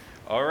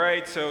All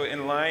right, so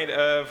in light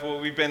of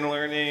what we've been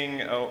learning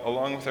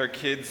along with our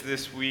kids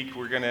this week,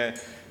 we're going to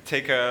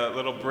take a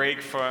little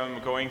break from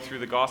going through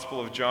the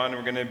Gospel of John.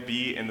 We're going to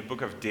be in the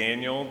book of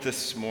Daniel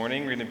this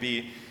morning. We're going to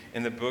be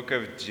in the book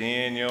of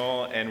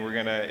Daniel, and we're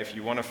going to, if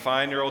you want to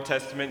find your Old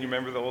Testament, you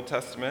remember the Old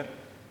Testament?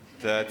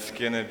 That's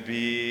going to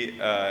be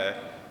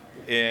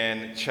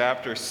in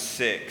chapter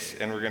 6,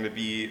 and we're going to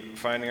be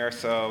finding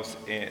ourselves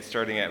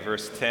starting at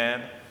verse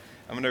 10.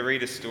 I'm going to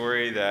read a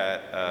story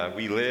that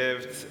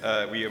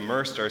we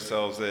immersed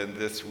ourselves in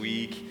this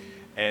week,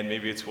 and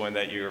maybe it's one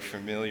that you're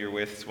familiar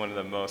with. It's one of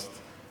the most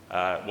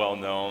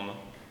well-known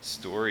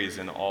stories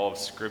in all of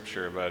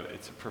Scripture, but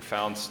it's a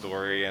profound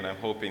story, and I'm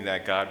hoping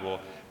that God will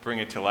bring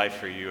it to life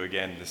for you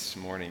again this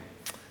morning.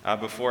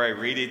 Before I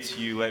read it to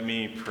you, let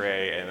me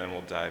pray, and then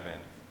we'll dive in.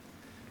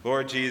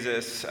 Lord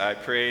Jesus, I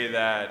pray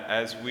that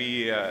as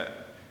we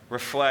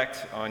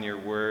reflect on your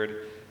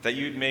word, that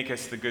you'd make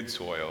us the good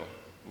soil.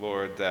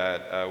 Lord,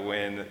 that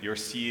when your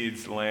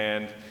seeds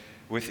land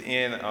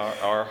within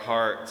our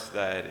hearts,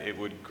 that it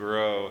would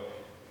grow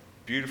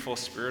beautiful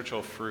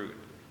spiritual fruit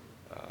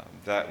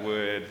that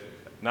would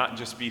not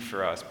just be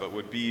for us, but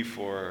would be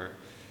for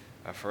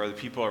the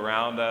people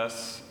around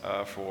us,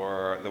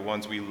 for the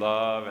ones we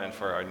love, and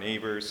for our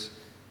neighbors,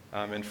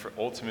 and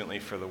ultimately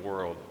for the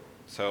world.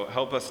 So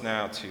help us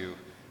now to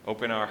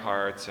open our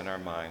hearts and our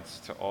minds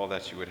to all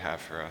that you would have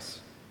for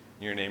us.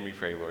 In your name we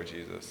pray, Lord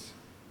Jesus.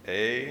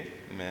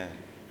 Amen.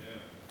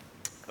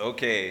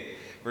 Okay,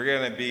 we're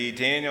going to be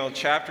Daniel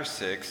chapter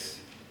 6,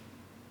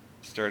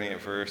 starting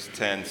at verse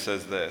 10,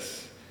 says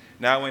this.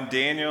 Now when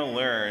Daniel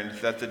learned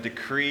that the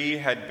decree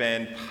had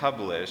been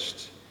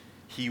published,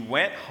 he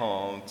went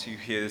home to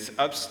his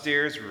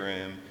upstairs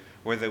room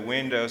where the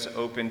windows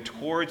opened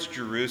towards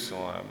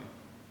Jerusalem.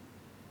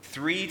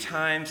 3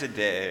 times a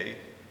day,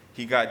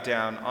 he got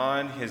down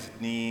on his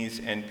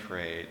knees and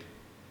prayed,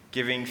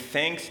 giving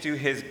thanks to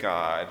his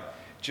God,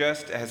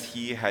 just as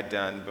he had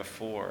done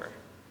before.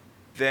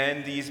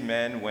 Then these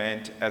men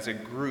went as a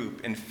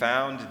group and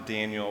found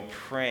Daniel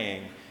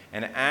praying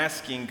and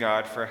asking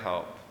God for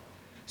help.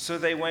 So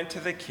they went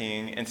to the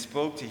king and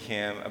spoke to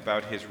him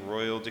about his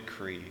royal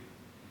decree.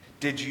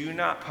 Did you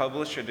not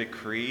publish a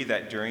decree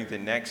that during the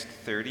next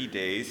 30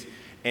 days,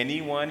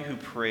 anyone who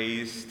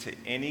prays to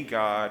any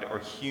god or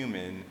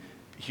human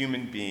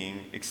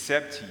being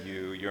except to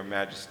you, your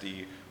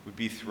majesty, would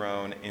be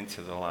thrown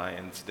into the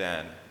lion's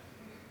den?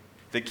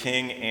 The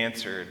king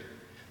answered,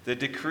 the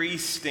decree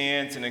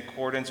stands in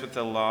accordance with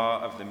the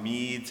law of the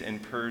Medes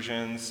and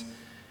Persians,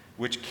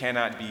 which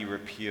cannot be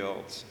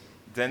repealed.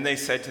 Then they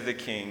said to the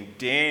king,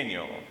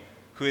 Daniel,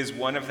 who is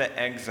one of the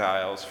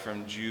exiles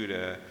from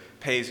Judah,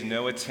 pays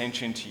no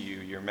attention to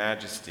you, your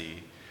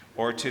majesty,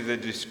 or to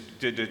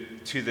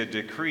the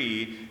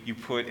decree you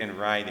put in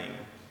writing.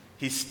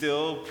 He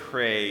still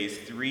prays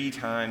 3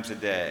 times a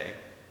day.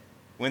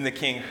 When the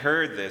king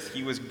heard this,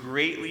 he was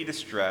greatly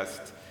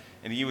distressed,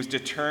 and he was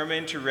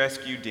determined to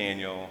rescue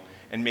Daniel,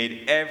 and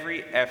made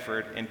every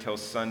effort until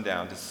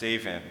sundown to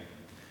save him.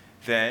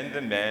 Then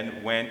the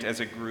men went as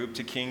a group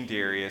to King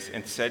Darius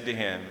and said to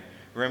him,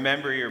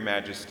 remember, your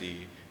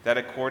majesty, that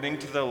according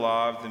to the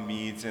law of the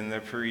Medes and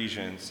the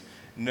Persians,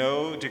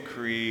 no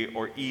decree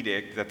or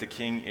edict that the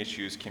king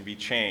issues can be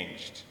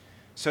changed.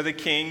 So the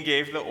king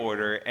gave the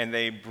order, and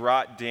they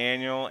brought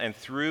Daniel and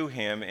threw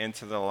him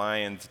into the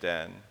lion's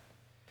den.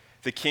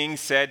 The king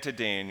said to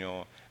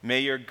Daniel,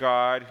 may your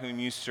God, whom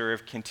you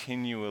serve,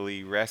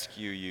 continually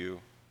rescue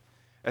you.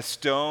 A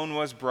stone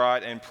was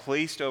brought and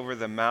placed over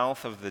the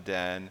mouth of the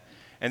den,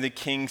 and the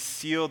king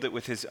sealed it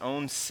with his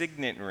own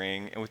signet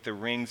ring and with the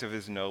rings of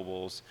his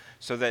nobles,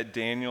 so that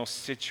Daniel's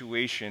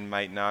situation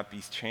might not be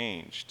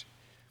changed.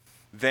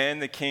 Then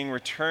the king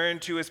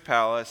returned to his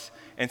palace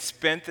and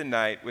spent the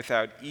night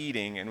without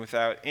eating and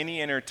without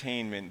any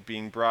entertainment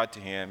being brought to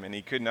him, and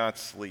he could not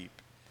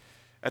sleep.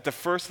 At the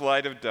first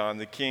light of dawn,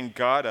 the king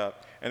got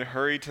up and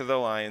hurried to the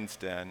lion's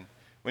den.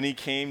 When he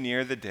came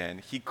near the den,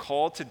 he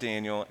called to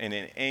Daniel in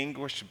an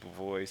anguished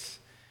voice,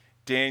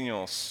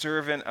 Daniel,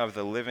 servant of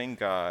the living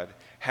God,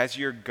 has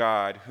your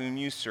God, whom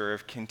you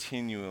serve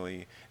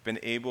continually, been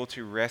able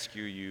to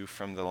rescue you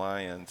from the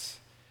lions?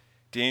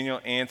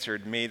 Daniel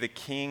answered, may the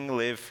king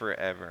live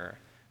forever.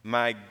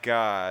 My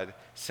God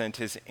sent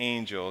his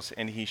angels,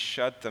 and he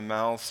shut the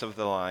mouths of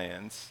the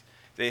lions.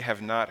 They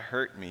have not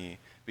hurt me,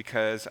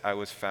 because I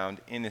was found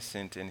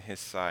innocent in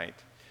his sight,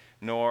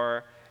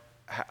 nor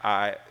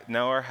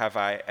have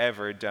I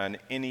ever done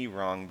any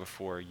wrong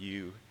before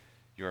you,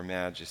 your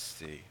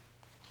majesty.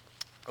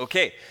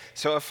 Okay,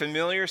 so a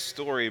familiar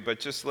story, but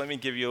just let me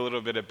give you a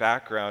little bit of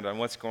background on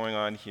what's going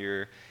on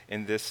here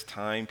in this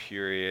time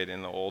period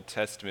in the Old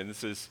Testament.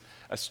 This is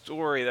a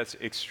story that's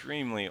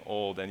extremely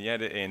old, and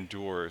yet it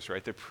endures,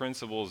 right? The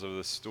principles of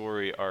the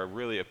story are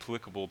really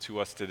applicable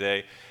to us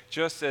today,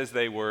 just as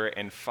they were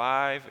in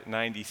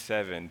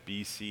 597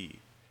 BC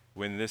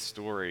when this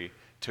story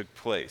took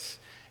place.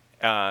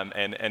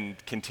 And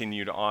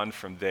continued on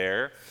from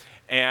there.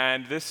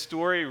 And this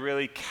story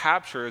really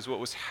captures what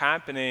was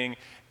happening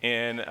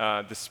in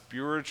the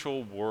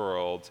spiritual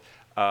world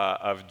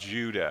of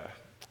Judah.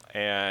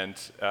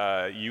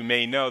 You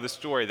may know the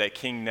story that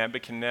King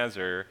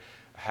Nebuchadnezzar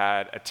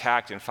had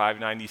attacked in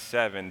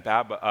 597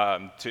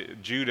 to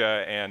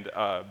Judah and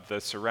the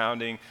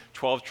surrounding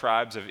 12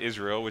 tribes of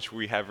Israel, which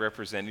we have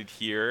represented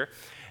here,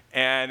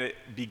 and it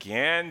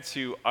began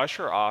to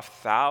usher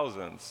off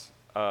thousands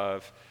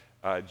of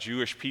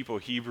Jewish people,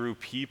 Hebrew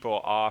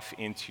people, off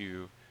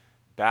into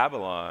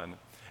Babylon.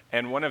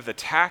 And one of the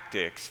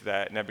tactics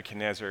that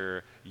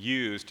Nebuchadnezzar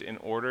used in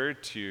order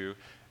to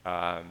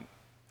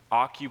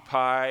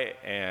occupy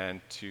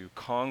and to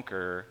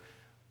conquer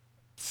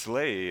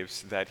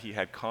slaves that he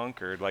had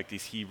conquered, like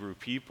these Hebrew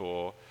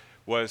people,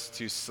 was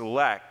to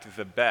select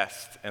the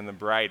best and the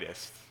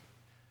brightest.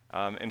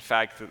 In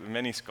fact,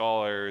 many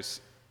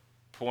scholars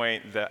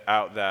point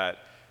out that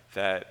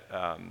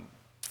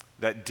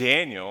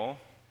Daniel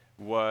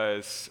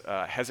was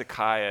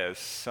Hezekiah's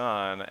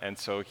son, and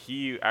so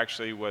he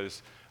actually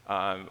was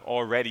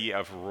already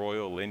of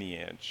royal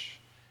lineage.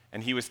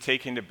 And he was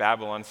taken to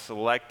Babylon,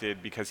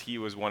 selected because he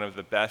was one of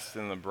the best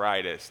and the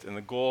brightest. And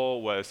the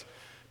goal was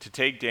to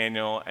take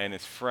Daniel and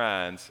his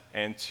friends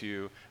and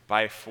to,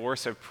 by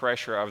force of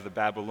pressure of the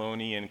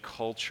Babylonian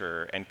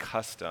culture and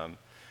custom,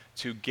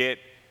 to get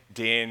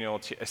Daniel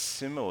to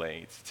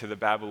assimilate to the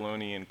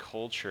Babylonian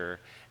culture.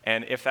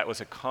 And if that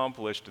was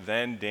accomplished,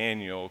 then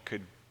Daniel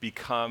could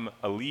become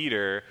a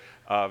leader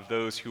of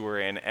those who were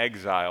in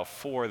exile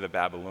for the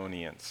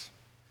Babylonians.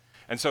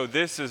 And so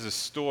this is a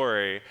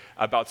story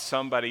about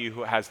somebody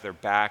who has their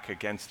back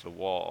against the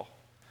wall,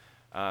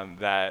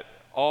 that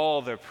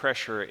all the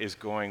pressure is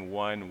going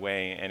one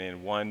way and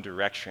in one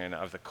direction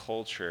of the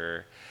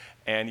culture,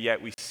 and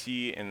yet we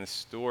see in the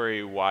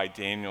story why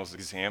Daniel's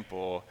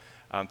example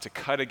to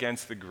cut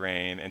against the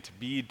grain and to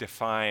be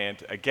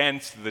defiant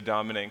against the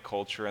dominant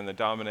culture and the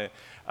dominant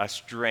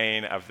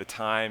strain of the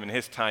time and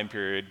his time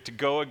period, to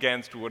go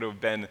against what would have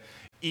been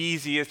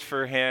easiest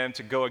for him,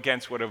 to go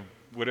against what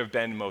would have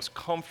been most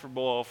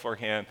comfortable for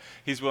him.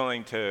 He's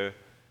willing to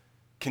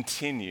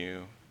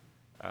continue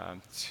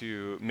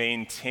to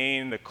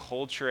maintain the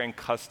culture and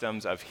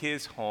customs of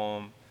his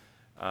home.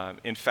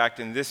 In fact,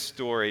 in this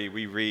story,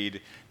 we read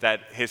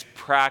that his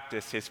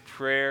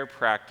prayer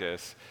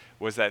practice,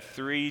 was that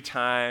 3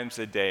 times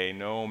a day,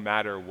 no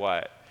matter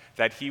what,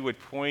 that he would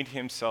point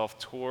himself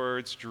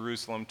towards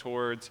Jerusalem,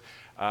 towards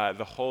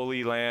the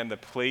Holy Land, the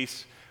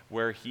place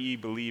where he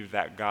believed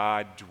that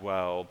God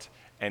dwelled,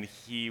 and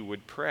he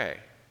would pray.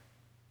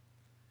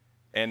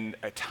 And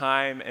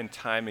time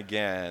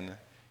again,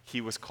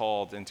 he was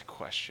called into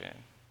question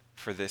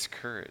for this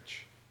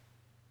courage,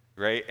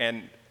 right?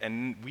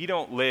 And we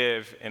don't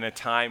live in a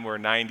time where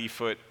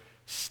 90-foot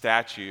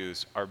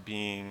statues are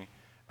being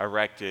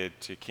erected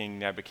to King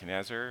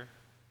Nebuchadnezzar,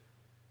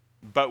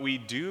 but we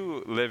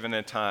do live in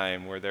a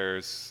time where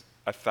there's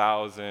a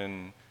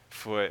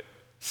 1,000-foot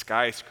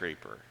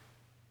skyscraper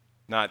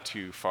not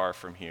too far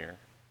from here,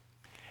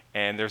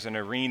 and there's an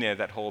arena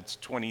that holds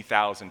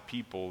 20,000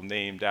 people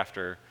named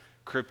after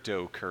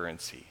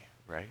cryptocurrency,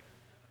 right?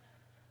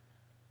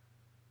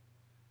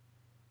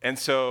 And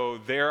so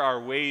there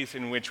are ways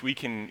in which we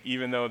can,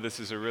 even though this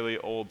is a really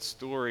old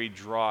story,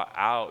 draw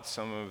out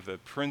some of the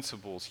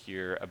principles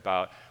here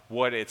about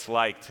what it's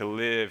like to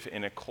live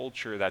in a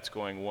culture that's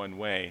going one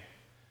way,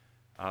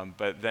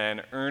 but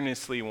then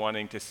earnestly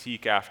wanting to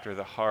seek after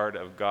the heart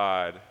of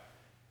God.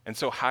 And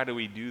so how do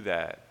we do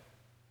that?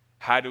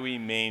 How do we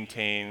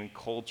maintain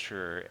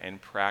culture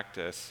and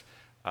practice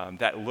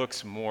that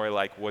looks more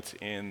like what's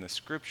in the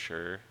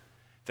Scripture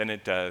than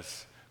it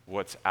does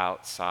what's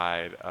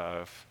outside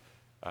of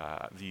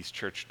these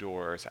church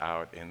doors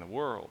out in the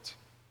world?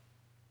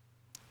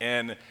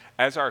 And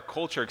as our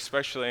culture,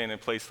 especially in a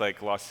place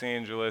like Los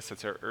Angeles,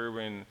 it's our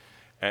urban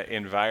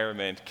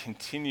environment,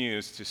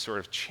 continues to sort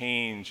of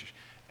change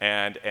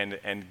and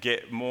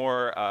get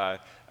more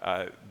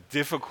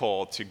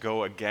difficult to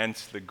go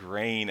against the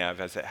grain of,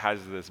 as it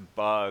has this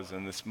buzz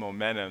and this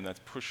momentum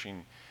that's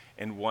pushing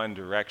in one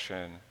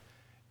direction,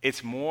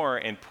 it's more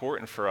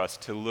important for us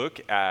to look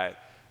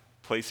at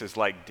places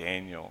like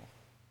Daniel,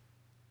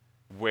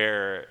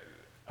 where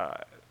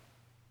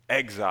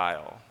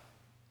exile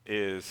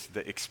is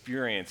the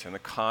experience and the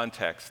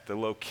context, the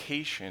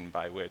location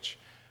by which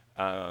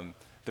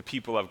the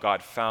people of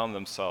God found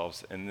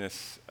themselves in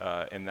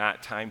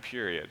that time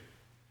period.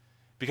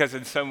 Because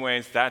in some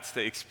ways, that's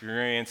the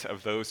experience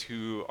of those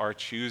who are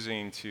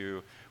choosing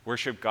to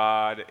worship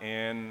God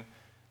in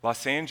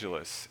Los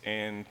Angeles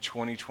in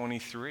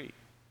 2023.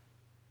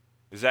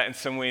 Is that in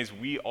some ways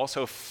we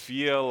also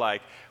feel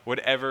like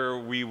whatever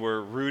we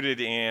were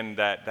rooted in,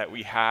 that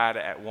we had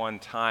at one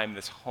time,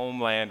 this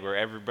homeland where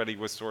everybody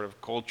was sort of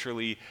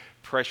culturally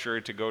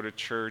pressured to go to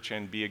church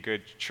and be a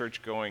good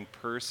church-going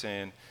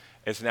person,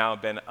 has now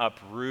been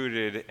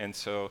uprooted. And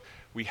so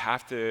we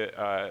have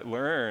to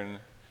learn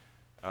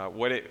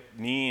what it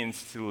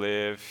means to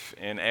live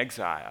in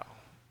exile.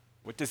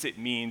 What does it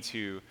mean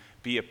to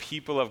be a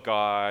people of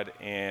God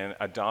in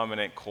a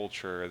dominant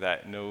culture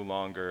that no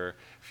longer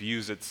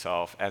views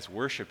itself as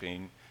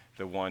worshiping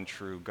the one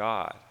true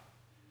God?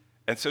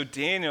 And so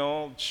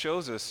Daniel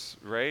shows us,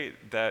 right,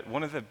 that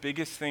one of the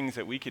biggest things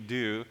that we could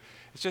do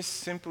is just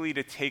simply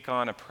to take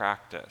on a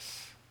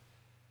practice.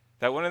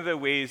 That one of the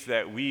ways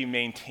that we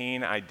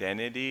maintain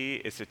identity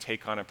is to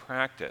take on a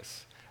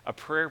practice, a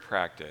prayer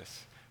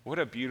practice. What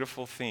a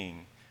beautiful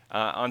thing.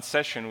 On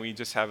session, we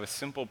just have a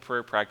simple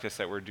prayer practice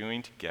that we're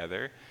doing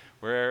together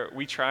where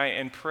we try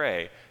and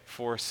pray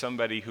for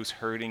somebody who's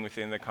hurting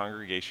within the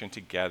congregation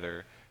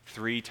together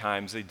 3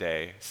 times a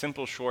day.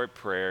 Simple, short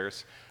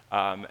prayers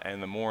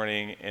in the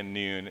morning and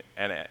noon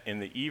and in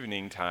the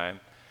evening time,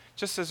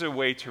 just as a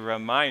way to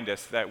remind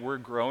us that we're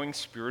growing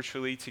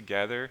spiritually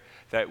together,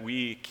 that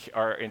we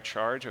are in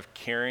charge of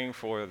caring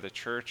for the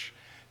church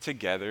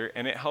together,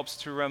 and it helps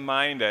to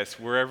remind us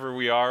wherever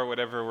we are,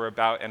 whatever we're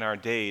about in our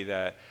day,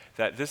 that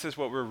this is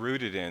what we're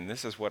rooted in,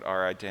 this is what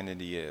our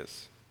identity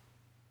is.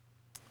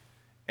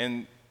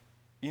 And,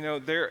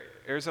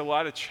 there's a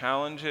lot of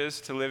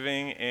challenges to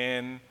living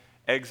in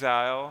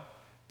exile,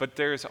 but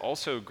there's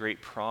also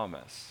great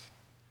promise.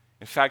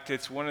 In fact,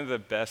 it's one of the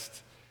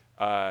best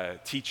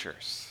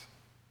teachers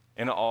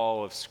in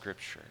all of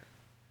Scripture.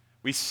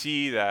 We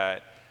see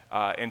that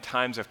in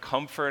times of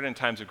comfort, in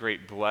times of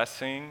great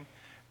blessing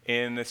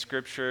in the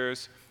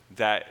Scriptures,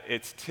 that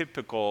it's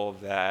typical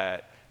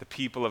that the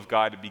people of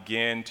God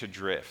begin to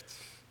drift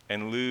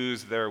and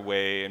lose their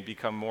way and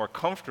become more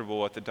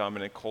comfortable with the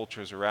dominant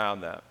cultures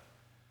around them.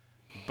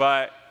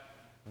 But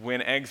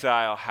when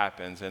exile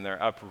happens and they're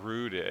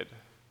uprooted,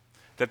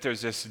 that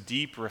there's this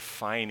deep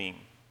refining,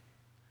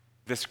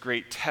 this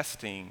great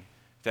testing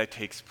that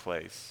takes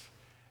place,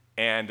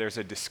 and there's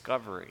a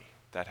discovery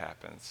that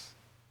happens.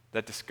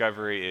 That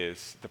discovery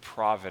is the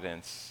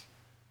providence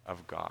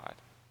of God.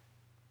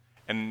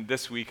 And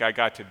this week I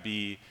got to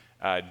be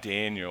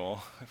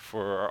Daniel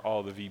for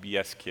all the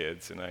VBS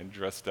kids, and I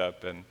dressed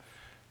up, and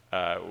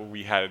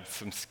we had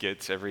some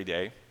skits every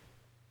day.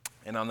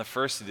 And on the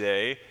first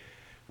day,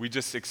 we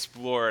just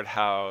explored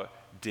how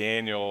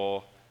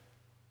Daniel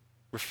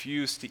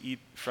refused to eat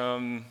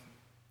from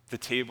the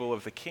table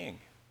of the king,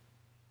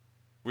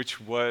 which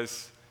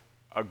was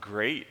a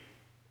great,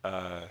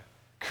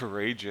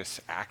 courageous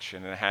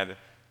action. And I had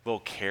little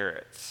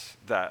carrots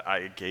that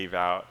I gave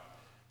out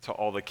to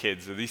all the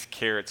kids. And these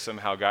carrots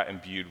somehow got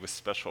imbued with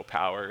special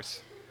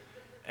powers.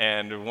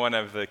 And one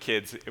of the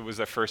kids, it was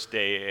their first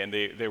day, and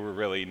they were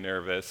really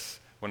nervous,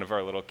 one of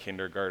our little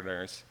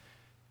kindergartners.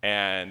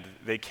 And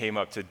they came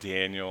up to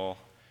Daniel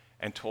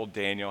and told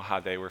Daniel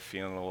how they were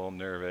feeling a little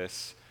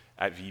nervous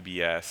at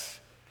VBS.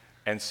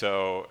 And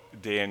so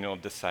Daniel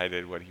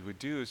decided what he would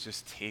do is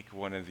just take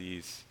one of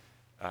these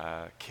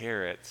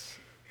carrots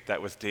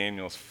that was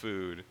Daniel's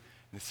food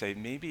and say,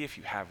 maybe if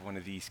you have one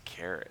of these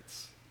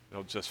carrots,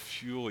 it'll just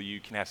fuel you. You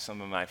can have some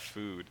of my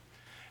food.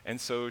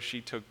 And so she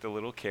took the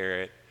little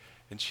carrot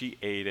and she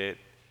ate it,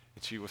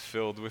 and she was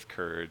filled with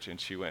courage, and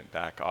she went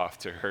back off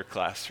to her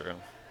classroom.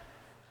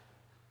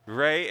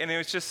 Right? And it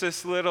was just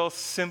this little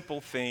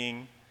simple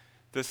thing,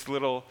 this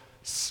little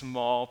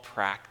small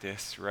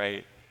practice,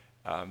 right?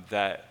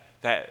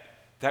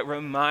 That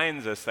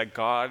reminds us that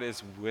God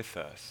is with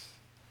us.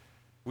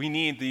 We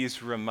need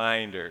these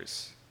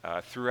reminders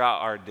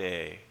throughout our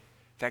day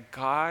that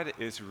God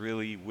is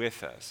really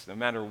with us. No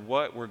matter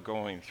what we're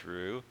going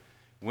through,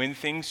 when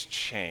things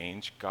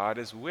change, God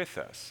is with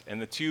us.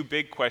 And the 2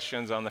 big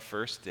questions on the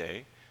first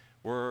day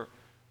were,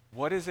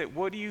 what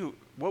would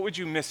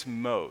you miss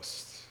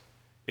most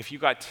if you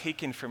got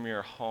taken from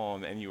your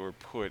home and you were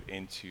put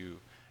into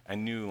a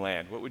new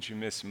land? What would you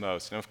miss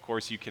most? And of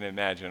course, you can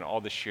imagine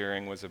all the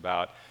sharing was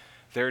about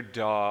their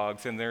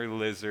dogs and their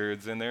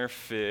lizards and their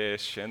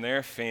fish and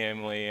their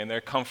family and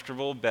their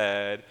comfortable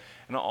bed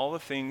and all the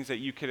things that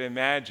you could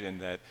imagine,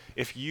 that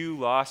if you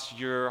lost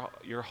your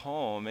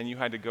home and you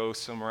had to go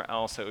somewhere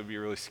else, that would be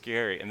really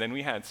scary. And then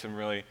we had some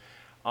really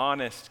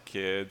honest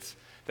kids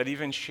that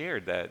even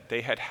shared that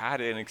they had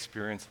an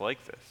experience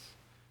like this,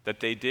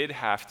 that they did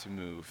have to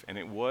move, and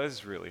it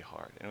was really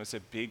hard, and it was a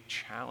big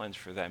challenge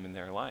for them in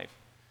their life.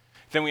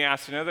 Then we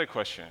asked another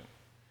question,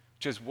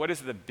 which is, what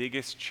is the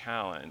biggest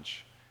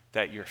challenge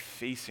that you're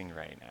facing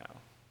right now?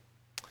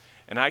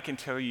 And I can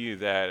tell you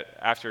that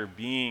after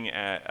being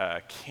at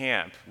a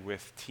camp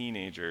with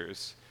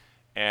teenagers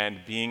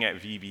and being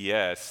at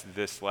VBS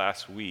this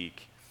last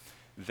week,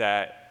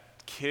 that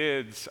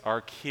our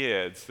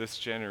kids, this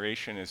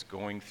generation is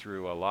going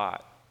through a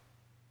lot.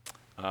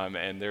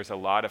 And there's a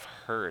lot of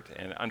hurt.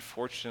 And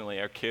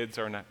unfortunately, our kids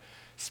are not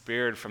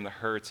spared from the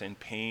hurts and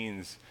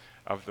pains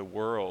of the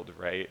world,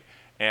 right?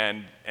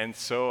 And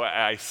so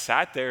I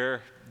sat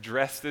there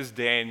dressed as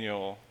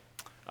Daniel,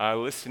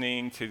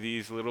 listening to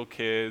these little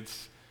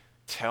kids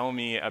tell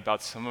me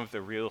about some of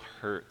the real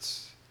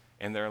hurts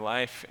in their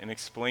life and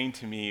explain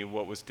to me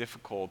what was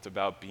difficult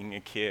about being a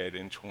kid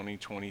in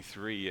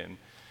 2023. And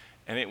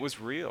it was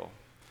real.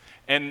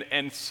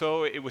 And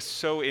so it was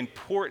so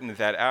important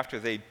that after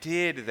they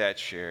did that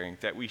sharing,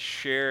 that we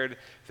shared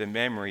the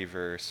memory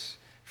verse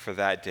for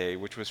that day,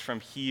 which was from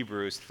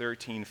Hebrews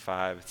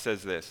 13:5. It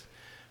says this,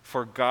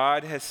 "For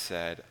God has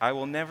said, I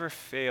will never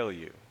fail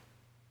you.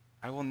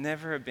 I will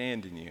never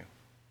abandon you.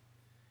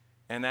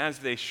 And as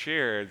they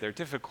shared their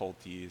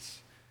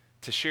difficulties,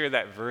 to share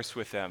that verse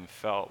with them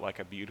felt like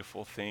a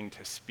beautiful thing,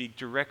 to speak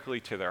directly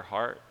to their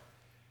heart,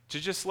 to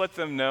just let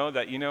them know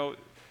that,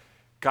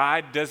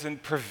 God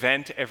doesn't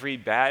prevent every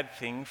bad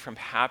thing from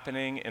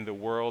happening in the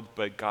world,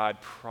 but God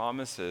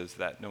promises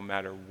that no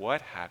matter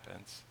what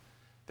happens,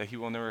 that he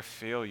will never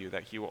fail you,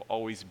 that he will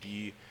always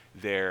be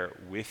there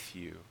with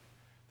you.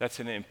 That's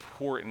an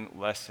important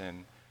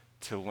lesson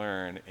to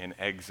learn in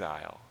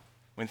exile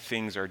when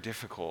things are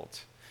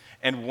difficult.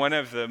 And one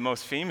of the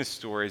most famous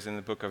stories in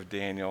the book of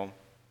Daniel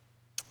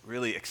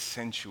really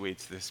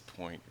accentuates this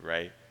point,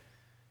 right?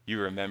 You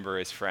remember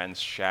his friends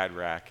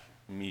Shadrach,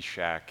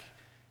 Meshach,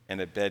 and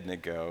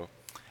Abednego.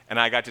 And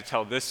I got to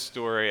tell this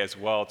story as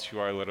well to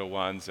our little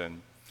ones,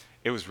 and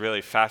it was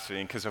really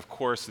fascinating because, of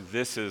course,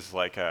 this is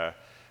like a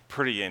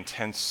pretty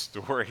intense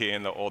story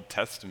in the Old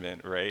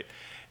Testament, right?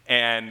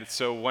 And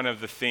so one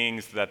of the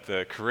things that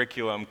the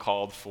curriculum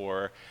called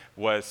for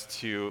was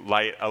to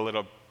light a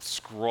little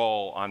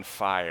scroll on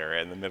fire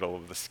in the middle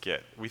of the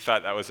skit. We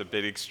thought that was a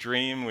bit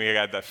extreme. We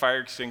had the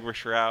fire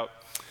extinguisher out.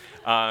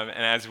 And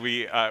as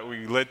we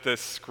lit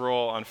this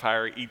scroll on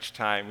fire each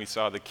time, we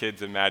saw the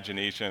kids'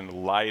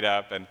 imagination light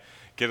up and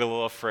get a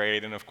little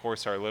afraid. And of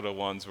course, our little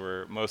ones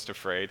were most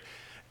afraid.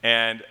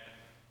 And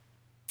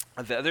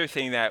the other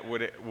thing that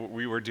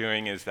we were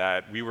doing is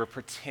that we were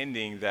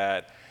pretending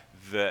that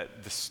the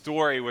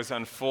story was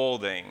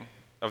unfolding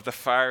of the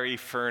fiery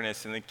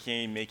furnace and the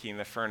king making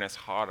the furnace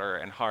hotter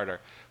and hotter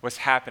was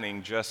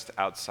happening just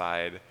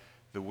outside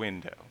the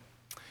window.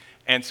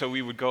 And so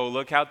we would go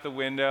look out the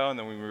window, and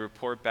then we would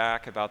report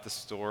back about the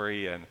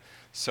story. And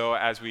so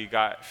as we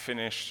got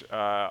finished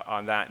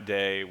on that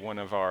day, one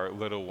of our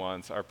little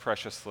ones, our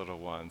precious little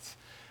ones,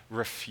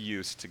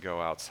 refused to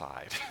go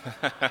outside.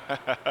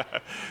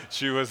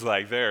 She was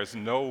like, there's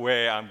no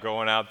way I'm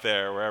going out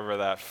there wherever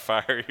that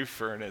fiery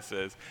furnace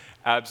is.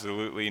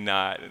 Absolutely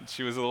not. And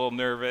she was a little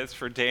nervous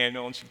for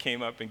Daniel, and she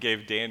came up and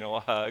gave Daniel a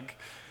hug.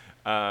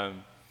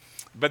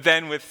 But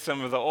then with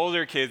some of the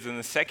older kids in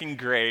the second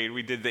grade,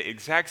 we did the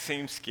exact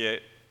same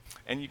skit,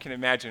 and you can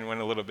imagine it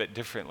went a little bit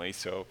differently.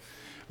 So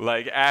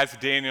like as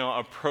Daniel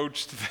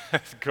approached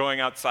going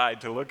outside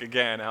to look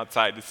again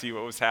outside to see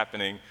what was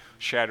happening,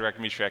 Shadrach,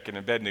 Meshach, and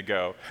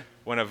Abednego,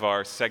 one of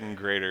our second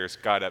graders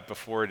got up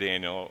before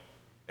Daniel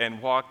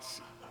and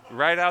walked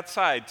right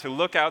outside to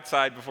look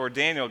outside before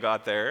Daniel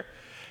got there,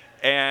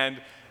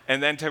 and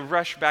then to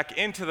rush back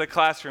into the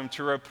classroom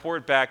to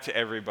report back to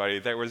everybody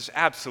there was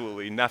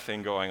absolutely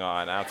nothing going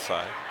on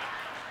outside.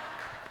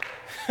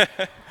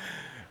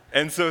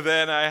 And so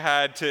then I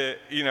had to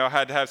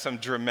have some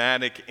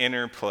dramatic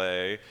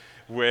interplay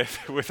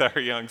with our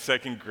young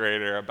second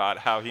grader about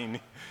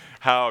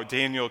how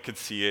Daniel could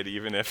see it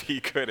even if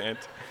he couldn't.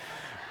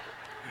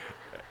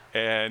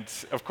 And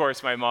of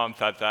course, my mom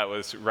thought that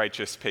was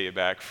righteous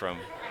payback from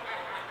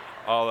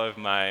all of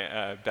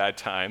my bad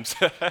times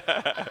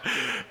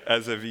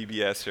as a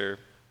VBSer.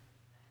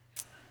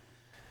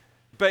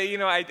 But,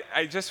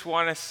 I just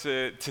want us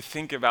to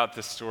think about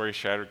the story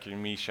Shadrach,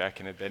 Meshach,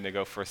 and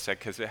Abednego for a sec,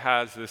 because it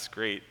has this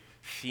great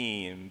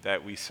theme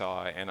that we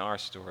saw in our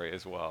story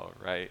as well,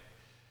 right?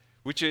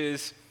 Which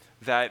is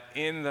that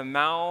in the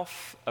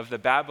mouth of the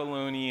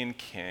Babylonian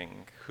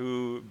king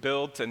who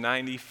built a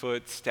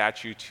 90-foot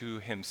statue to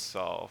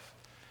himself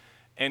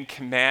and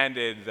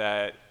commanded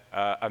that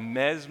a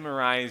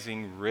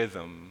mesmerizing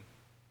rhythm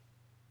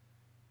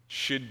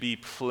should be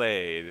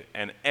played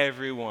and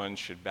everyone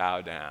should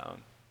bow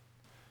down,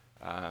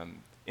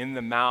 in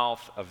the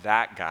mouth of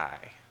that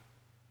guy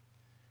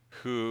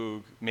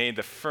who made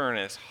the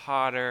furnace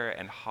hotter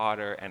and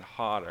hotter and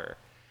hotter,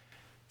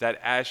 that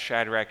as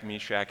Shadrach,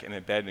 Meshach, and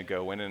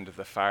Abednego went into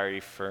the fiery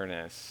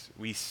furnace,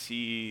 we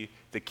see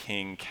the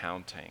king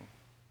counting.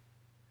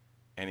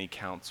 And he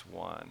counts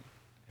 1,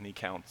 and he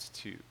counts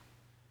 2, and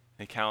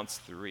he counts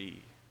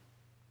 3,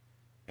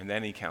 and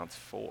then he counts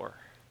 4.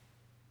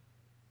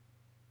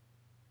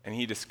 And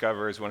he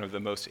discovers one of the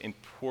most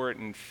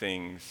important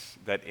things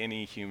that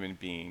any human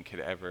being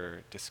could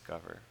ever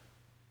discover,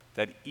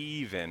 that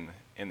even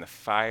in the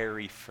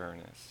fiery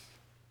furnace,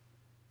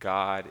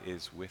 God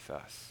is with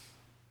us.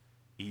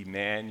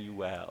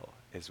 Emmanuel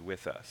is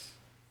with us.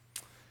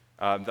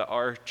 The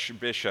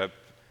Archbishop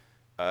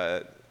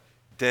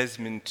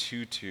Desmond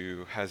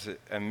Tutu has an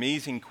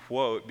amazing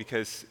quote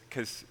because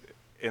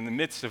in the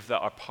midst of the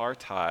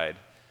apartheid,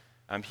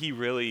 he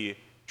really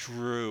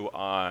drew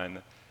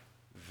on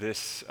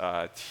this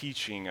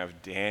teaching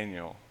of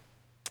Daniel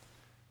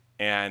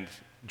and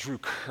drew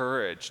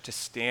courage to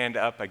stand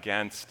up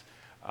against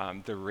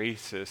the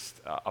racist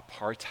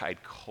apartheid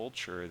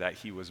culture that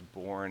he was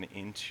born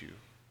into.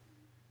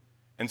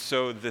 And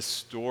so this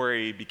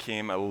story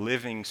became a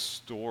living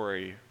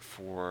story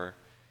for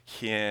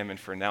him and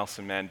for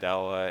Nelson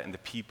Mandela and the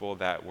people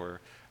that were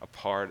a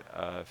part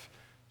of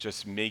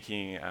just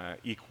making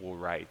equal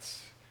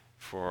rights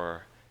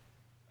for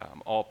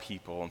all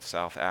people in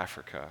South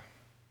Africa.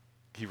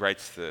 He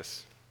writes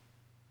this: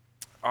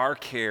 our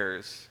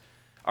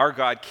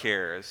God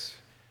cares,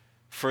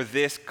 for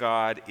this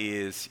God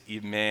is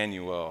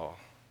Emmanuel,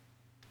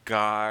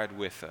 God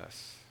with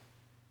us,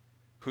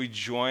 who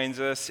joins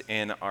us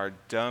in our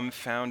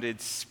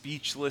dumbfounded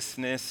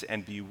speechlessness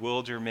and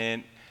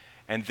bewilderment.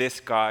 And this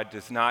God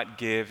does not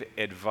give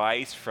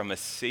advice from a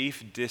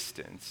safe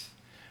distance,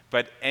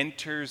 but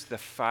enters the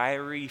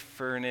fiery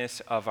furnace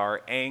of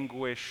our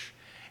anguish,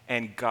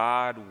 and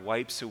God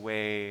wipes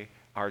away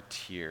our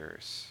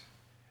tears.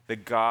 The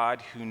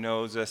God who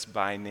knows us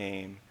by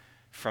name,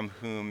 from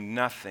whom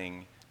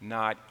nothing,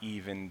 not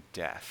even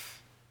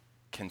death,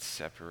 can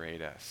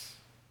separate us.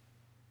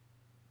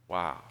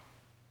 Wow.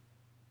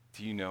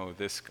 Do you know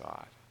this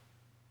God?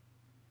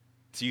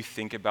 Do you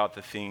think about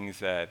the things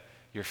that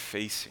you're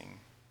facing?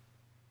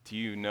 Do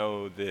you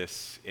know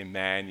this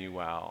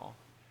Emmanuel,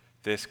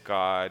 this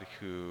God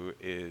who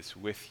is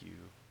with you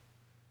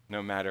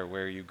no matter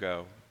where you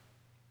go?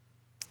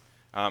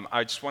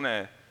 I just want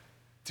to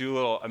do a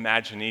little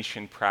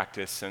imagination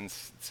practice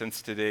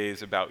since today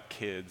is about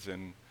kids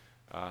and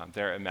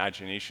their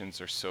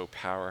imaginations are so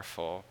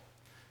powerful.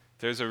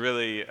 There's a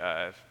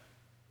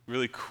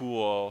really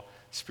cool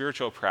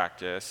spiritual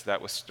practice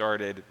that was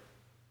started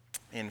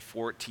in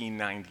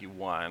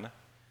 1491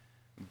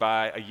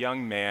 by a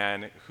young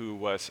man who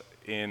was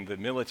in the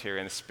military,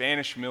 in the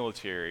Spanish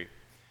military,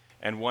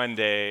 and one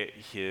day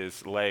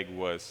his leg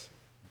was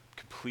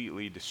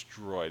completely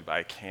destroyed by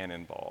a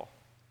cannonball.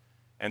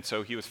 And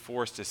so he was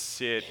forced to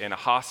sit in a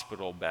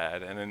hospital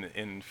bed, and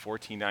in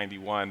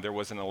 1491 there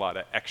wasn't a lot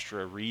of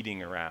extra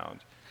reading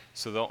around.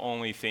 So the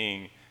only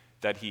thing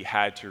that he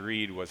had to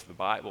read was the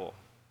Bible.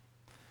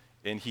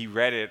 And he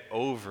read it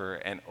over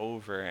and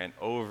over and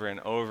over and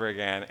over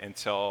again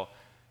until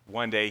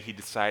one day he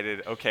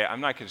decided, okay, I'm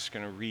not just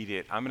going to read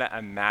it, I'm going to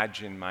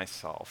imagine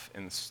myself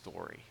in the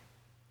story.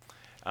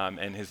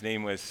 And his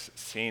name was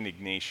St.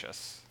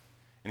 Ignatius.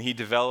 And he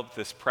developed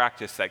this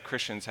practice that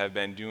Christians have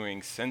been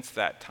doing since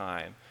that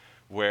time,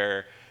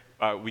 where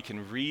we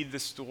can read the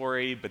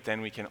story, but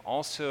then we can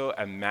also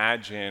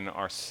imagine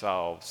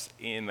ourselves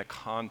in the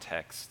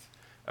context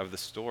of the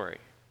story.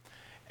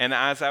 And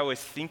as I was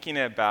thinking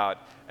about,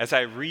 as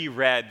I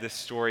reread the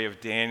story of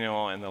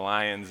Daniel and the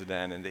lion's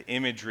den and the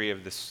imagery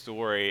of the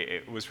story,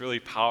 it was really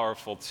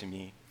powerful to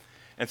me.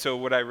 And so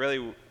what I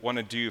really want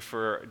to do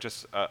for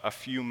just a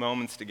few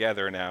moments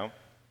together now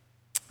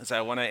is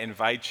I want to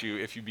invite you,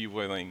 if you'd be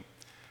willing,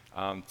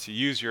 to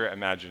use your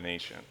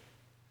imagination,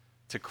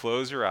 to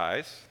close your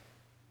eyes,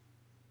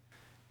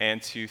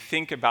 and to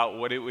think about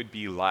what it would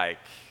be like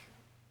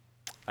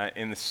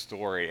in the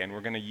story. And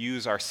we're going to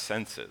use our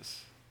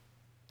senses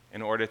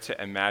in order to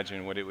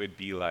imagine what it would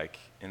be like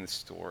in the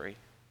story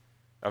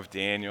of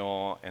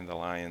Daniel and the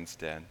lion's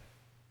den.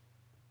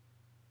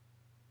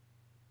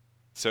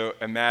 So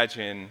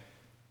imagine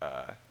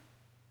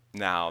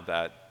now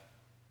that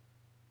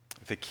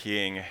the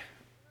king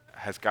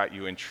has got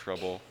you in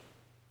trouble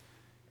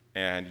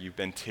and you've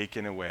been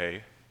taken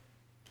away.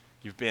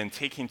 You've been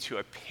taken to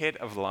a pit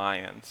of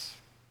lions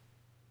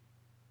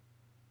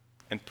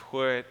and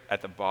put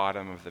at the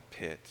bottom of the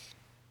pit.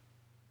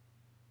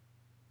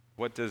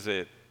 What does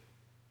it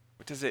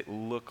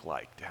look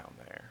like down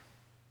there?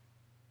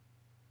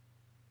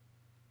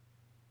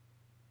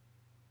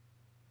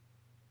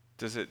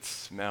 Does it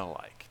smell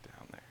like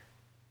down there?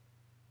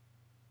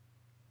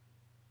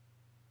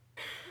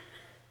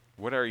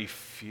 What are you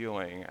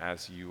feeling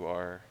as you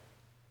are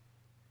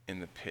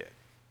in the pit?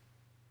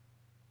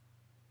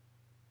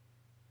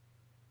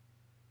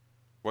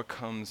 What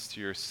comes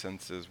to your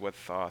senses? What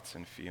thoughts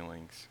and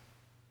feelings?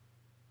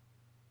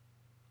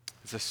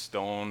 As a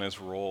stone is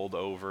rolled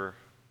over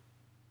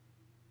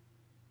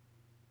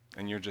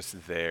and you're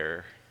just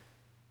there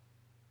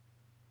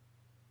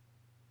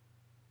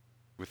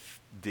with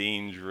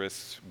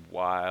dangerous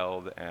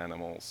wild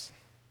animals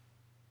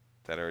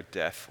that are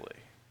deathly.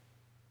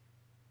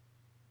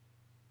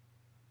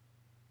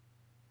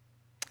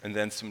 And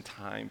then some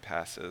time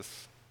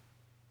passes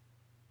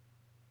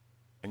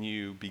and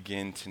you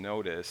begin to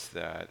notice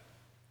that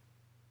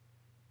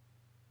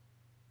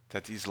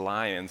these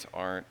lions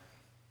aren't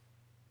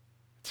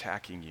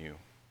attacking you.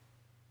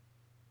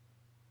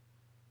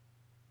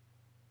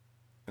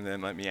 And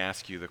then let me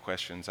ask you the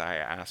questions I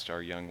asked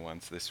our young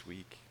ones this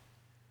week.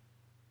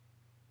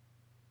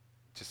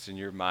 Just in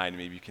your mind,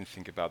 maybe you can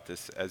think about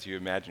this as you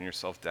imagine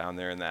yourself down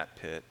there in that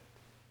pit.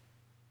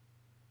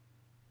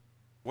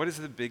 What is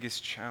the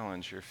biggest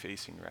challenge you're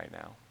facing right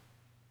now?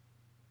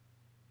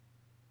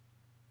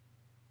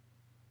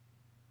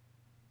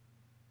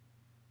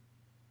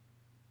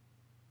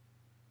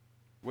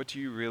 What do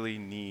you really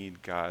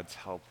need God's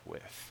help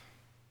with?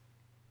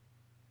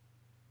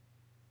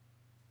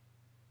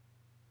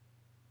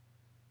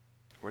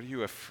 What are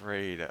you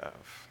afraid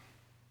of?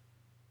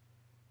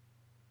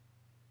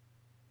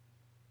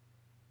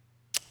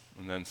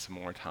 And then some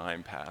more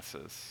time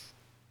passes.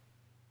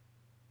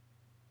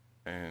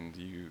 And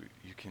you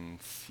can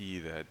see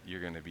that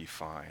you're going to be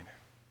fine.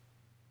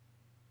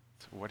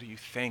 So what are you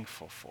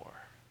thankful for?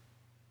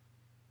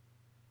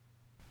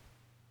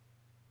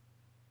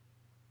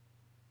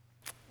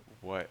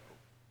 What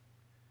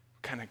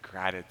kind of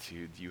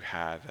gratitude do you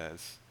have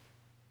as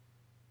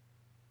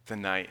the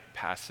night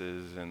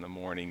passes and the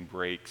morning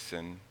breaks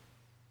and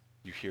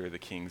you hear the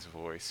king's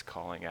voice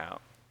calling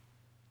out,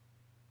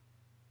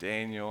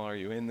 "Daniel, are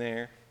you in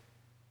there?"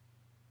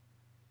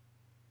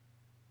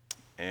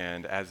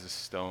 And as the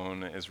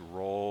stone is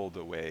rolled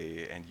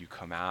away and you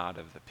come out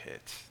of the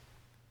pit,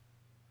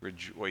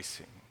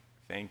 rejoicing,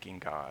 thanking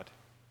God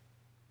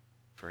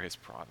for his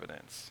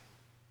providence.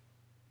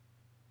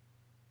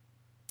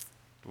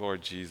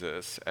 Lord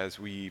Jesus, as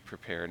we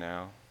prepare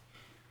now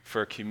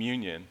for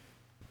communion,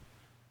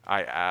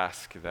 I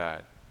ask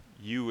that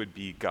you would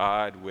be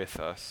God with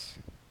us,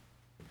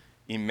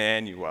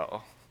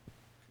 Emmanuel,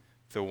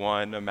 the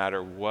one, no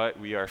matter what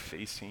we are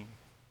facing,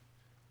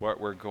 what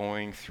we're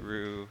going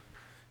through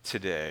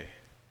today,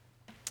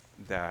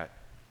 that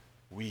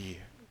we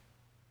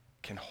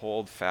can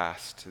hold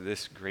fast to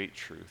this great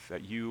truth,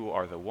 that you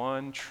are the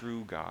one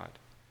true God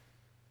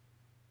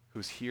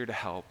who's here to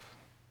help,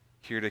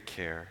 here to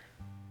care,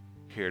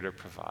 here to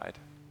provide.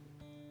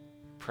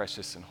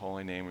 Precious and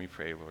holy name we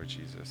pray, Lord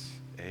Jesus.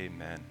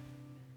 Amen.